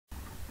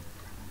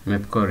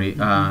map query.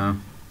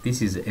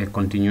 This is a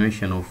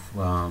continuation of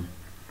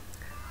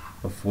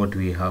what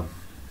we have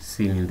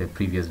seen in the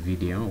previous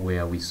video,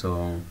 where we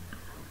saw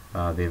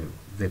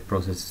the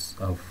process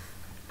of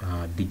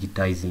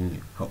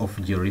digitizing of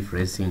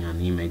georeferencing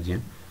an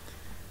image.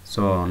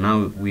 So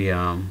now we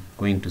are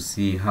going to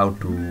see how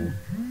to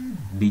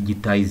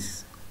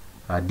digitize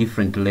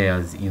different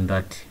layers in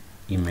that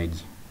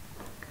image.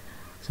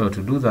 So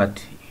to do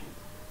that,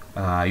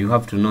 you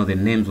have to know the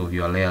names of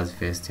your layers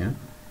first.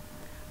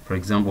 For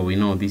example, we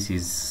know this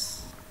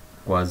is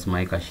was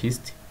mica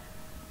schist,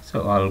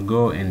 so I'll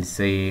go and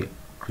say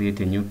create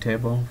a new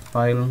table,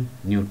 file,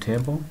 new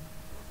table,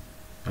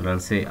 and I'll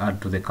say add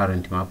to the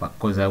current mapper,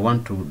 because I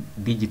want to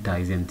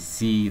digitize and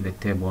see the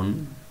table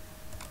on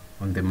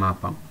the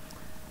mapper.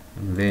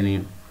 And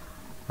then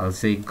I'll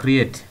say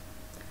create.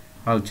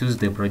 I'll choose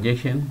the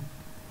projection,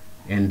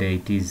 and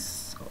it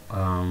is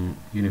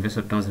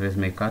Universal Transverse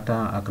Mercator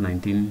Arc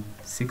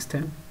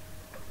 1960,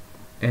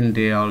 and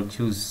I'll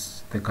choose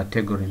the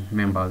category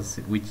members,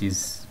 which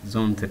is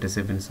Zone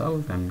 37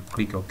 South, and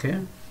click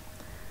OK.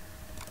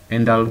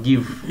 And I'll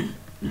give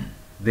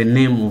the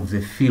name of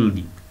the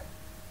field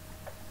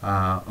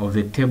of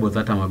the table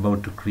that I'm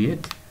about to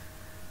create,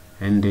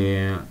 and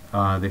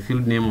the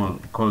field name, I'll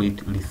call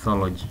it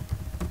lithology.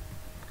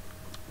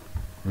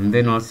 And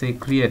then I'll say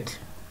create.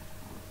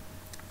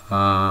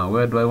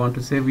 Where do I want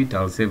to save it?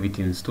 I'll save it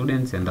in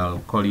students, and I'll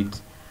call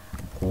it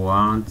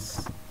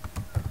quartz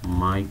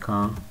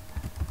mica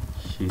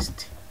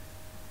schist.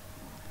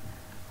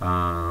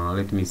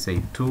 Let me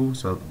say 2,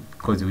 so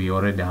because we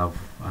already have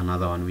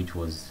another one which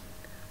was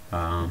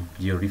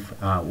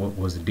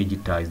was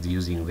digitized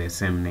using the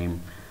same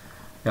name.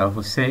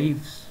 Therefore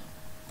save.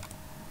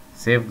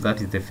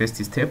 That is the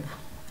first step.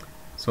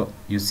 So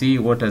you see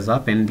what has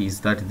happened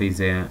is that there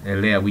is a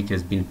layer which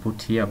has been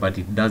put here, but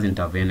it doesn't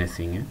have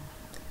anything.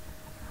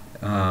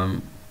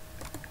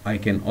 I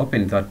can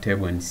open that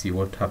table and see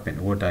what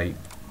happened, what I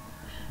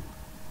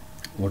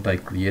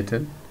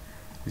created.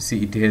 You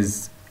see it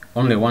has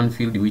only one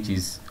field, which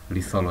is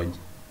lithology.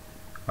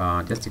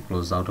 Just to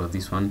close out of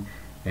this one,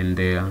 and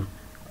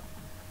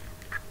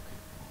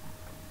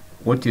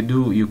what you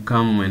do, you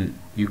come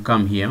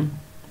here,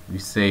 you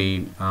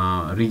say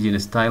region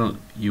style.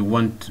 You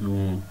want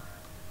to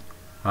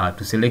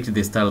select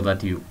the style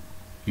that you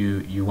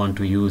want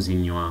to use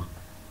in your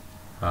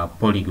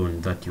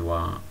polygon that you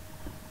want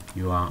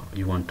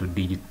to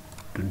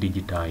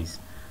digitize.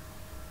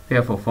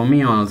 Therefore, for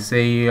me, I'll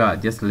say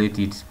just let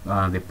it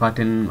the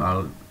pattern,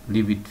 I'll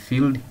leave it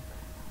filled,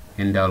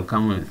 and I'll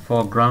come with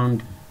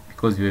foreground,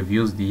 because you have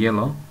used the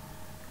yellow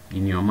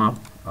in your map.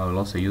 I'll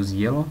also use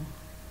yellow,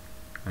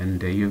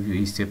 and you've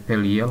used a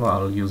pale yellow,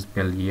 I'll use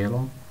pale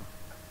yellow,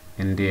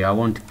 and I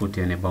won't put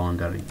any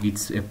boundary.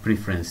 It's a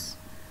preference.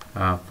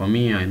 For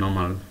me, I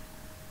normally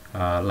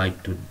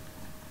like to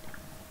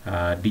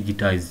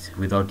digitize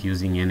without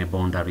using any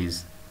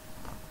boundaries.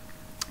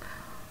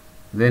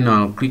 Then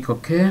I'll click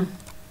OK,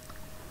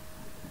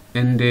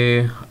 and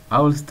I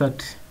will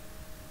start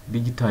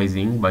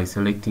digitizing by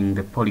selecting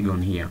the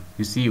polygon here.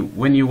 You see,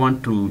 when you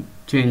want to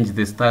change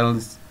the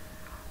styles,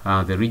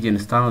 the region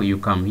style, you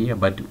come here,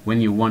 but when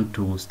you want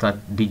to start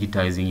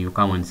digitizing, you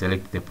come and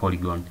select the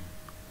polygon.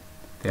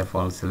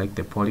 Therefore, I'll select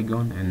the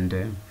polygon, and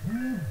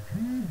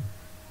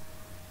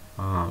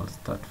I'll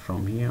start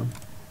from here.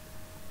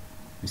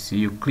 You see,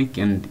 you click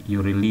and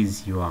you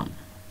release your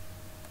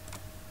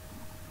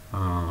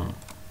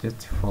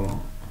just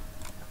follow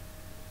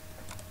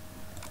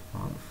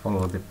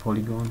the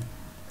polygon.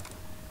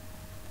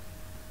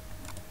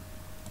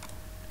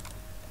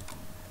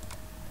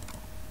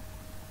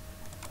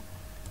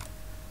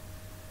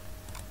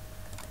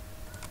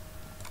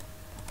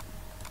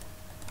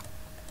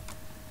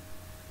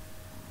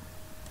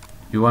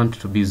 You want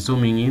to be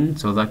zooming in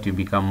so that you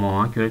become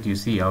more accurate. You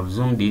see, I've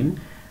zoomed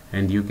in,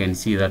 and you can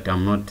see that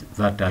I'm not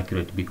that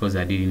accurate because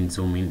I didn't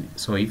zoom in.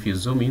 So if you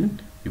zoom in,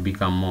 you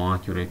become more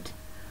accurate.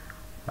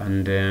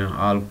 And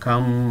I'll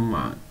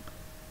come,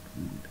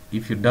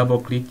 if you double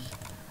click,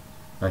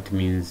 that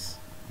means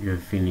you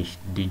have finished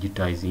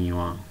digitizing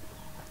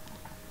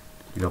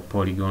your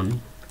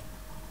polygon.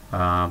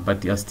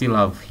 But I still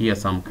have here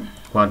some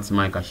quartz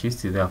mica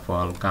schist, therefore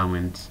I'll come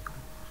and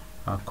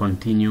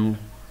continue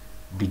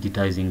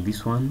digitizing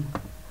this one.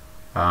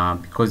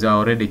 Because I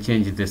already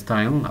changed the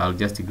style, I'll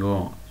just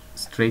go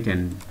straight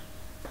and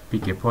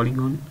pick a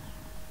polygon,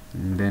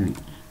 and then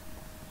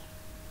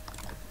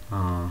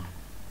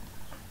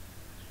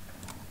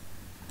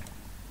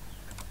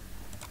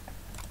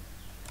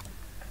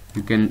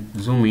you can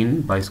zoom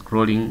in by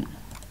scrolling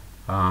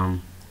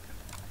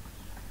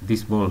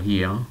this ball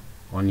here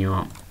on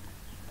your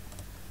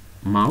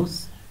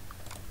mouse.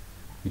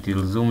 It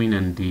will zoom in,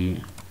 and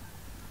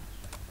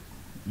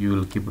you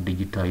will keep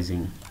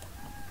digitizing.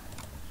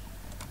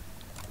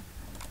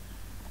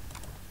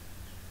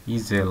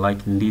 Is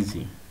like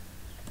Ndizi.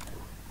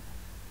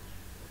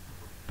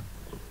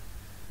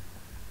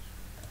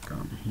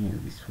 Come here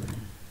this way.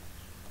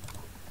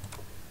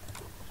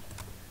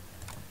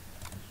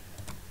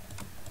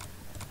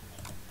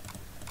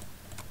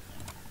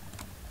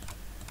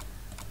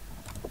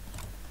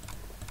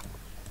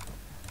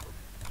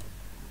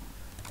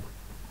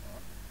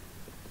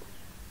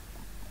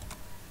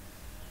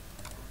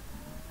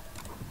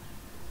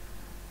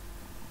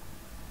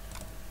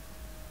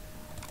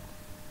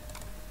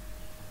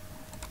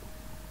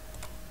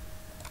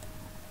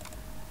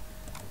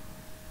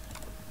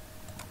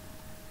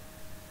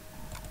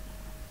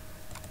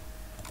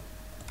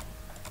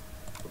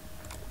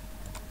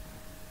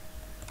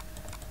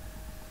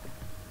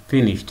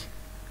 finished.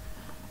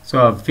 So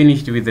I've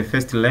finished with the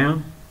first layer.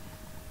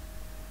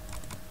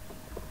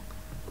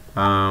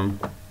 Now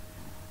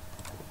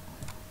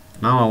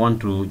I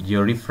want to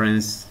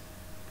georeference,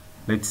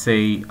 let's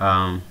say,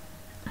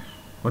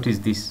 what is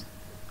this?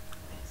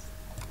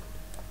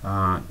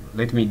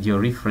 Let me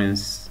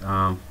georeference,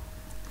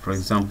 for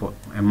example,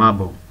 a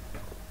marble.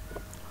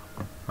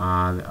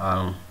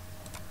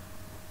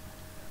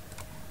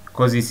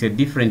 Because it's a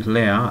different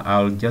layer,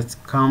 I'll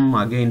just come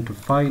again to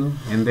File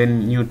and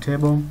then New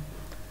Table,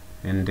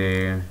 and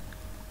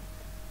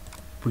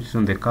put it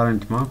on the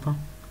current mapper.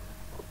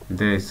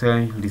 They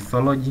say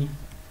lithology.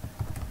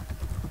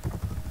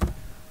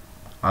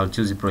 I'll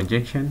choose the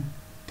projection.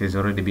 It has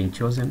already been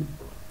chosen,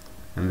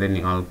 and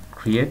then I'll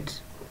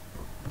create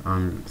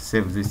and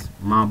save this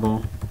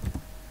marble.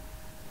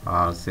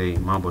 I'll say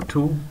marble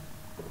 2,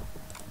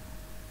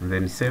 and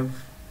then save.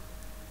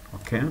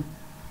 Okay.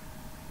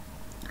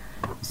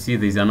 You see,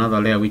 there's another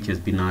layer which has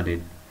been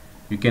added.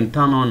 You can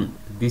turn on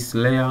this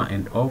layer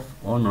and off,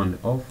 on and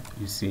off.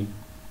 You see,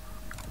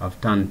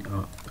 I've turned.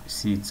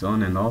 See, it's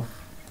on and off.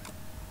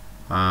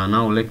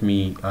 Now let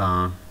me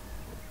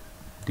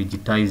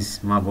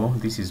digitize marble.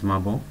 This is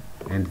marble,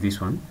 and this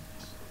one.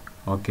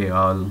 Okay,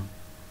 I'll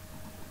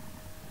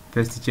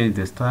first change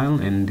the style,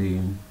 and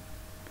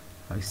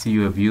I see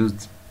you have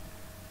used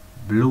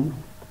blue,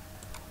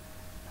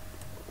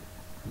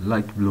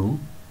 light blue,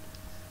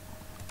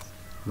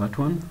 that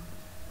one.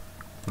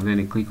 And then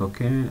you click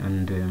OK,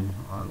 and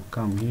I'll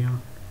come here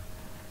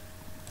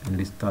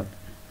and start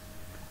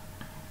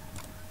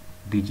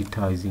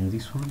digitizing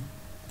this one.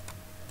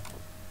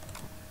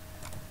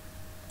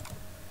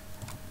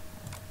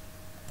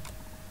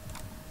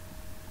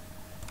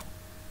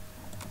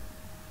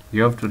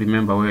 You have to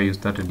remember where you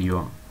started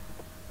your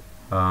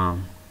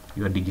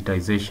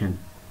digitization,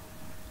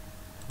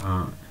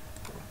 and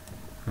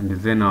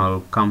then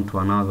I'll come to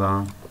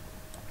another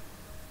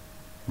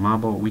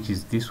marble, which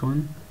is this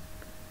one,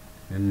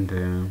 and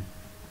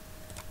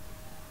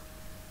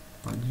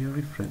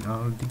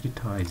I'll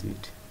digitize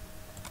it.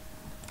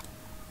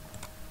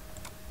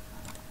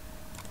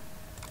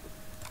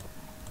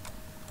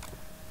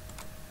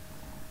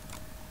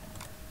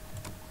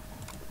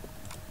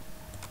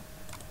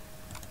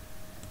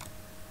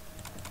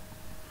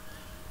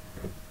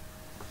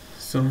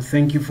 So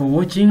thank you for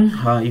watching.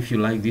 If you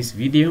like this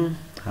video,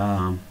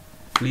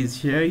 please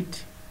share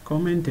it,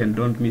 comment, and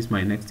don't miss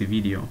my next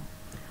video.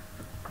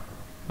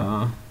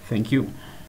 Thank you.